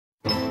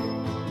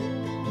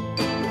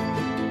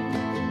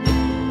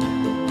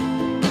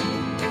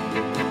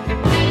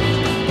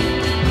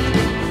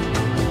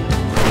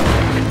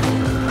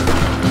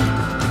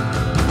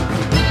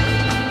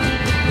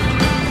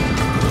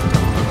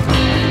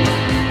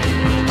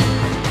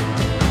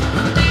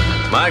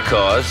My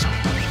cause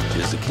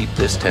is to keep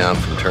this town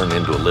from turning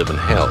into a living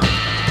hell.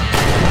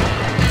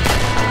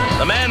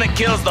 The man that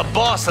kills the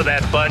boss of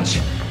that bunch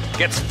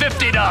gets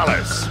 $50.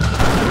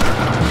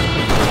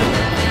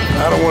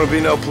 I don't want to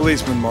be no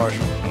policeman,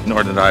 Marshal.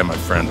 Nor did I, my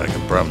friend, I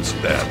can promise you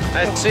that.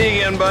 I'd see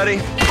you again, buddy.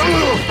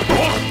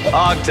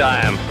 Hog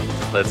time.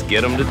 Let's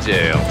get him to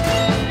jail.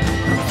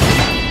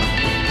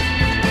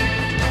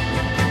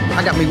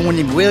 I got me one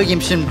of them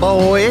Williamson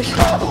boys.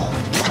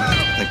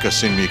 I think I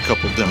seen me a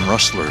couple of them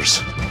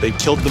rustlers. They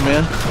killed the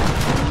man.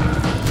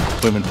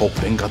 Women folk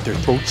then got their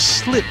throats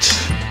slit.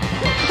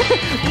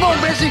 Come on,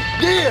 Bessie,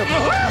 give!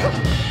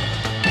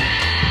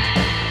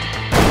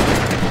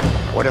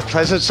 What a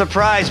pleasant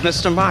surprise,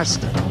 Mr.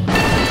 Marston.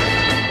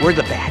 We're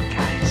the bad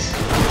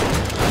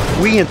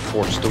guys. We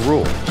enforce the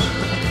rules.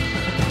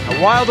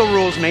 Now, while the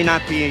rules may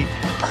not be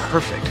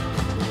perfect,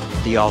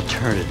 the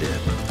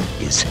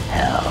alternative is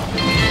hell.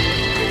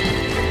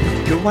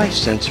 Your wife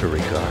sends her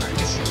regards.